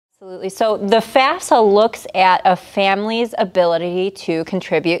Absolutely. So the FAFSA looks at a family's ability to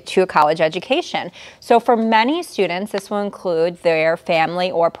contribute to a college education. So for many students, this will include their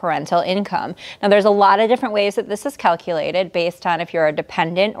family or parental income. Now, there's a lot of different ways that this is calculated based on if you're a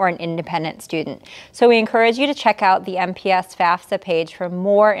dependent or an independent student. So we encourage you to check out the MPS FAFSA page for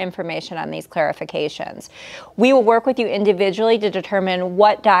more information on these clarifications. We will work with you individually to determine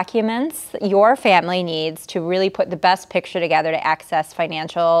what documents your family needs to really put the best picture together to access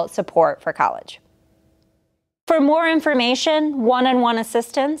financial support for college. For more information, one-on-one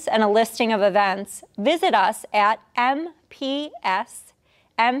assistance, and a listing of events, visit us at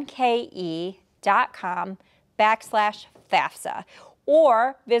mpsmke.com/FAFSA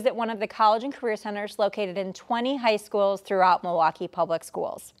or visit one of the college and career centers located in 20 high schools throughout Milwaukee Public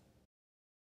Schools.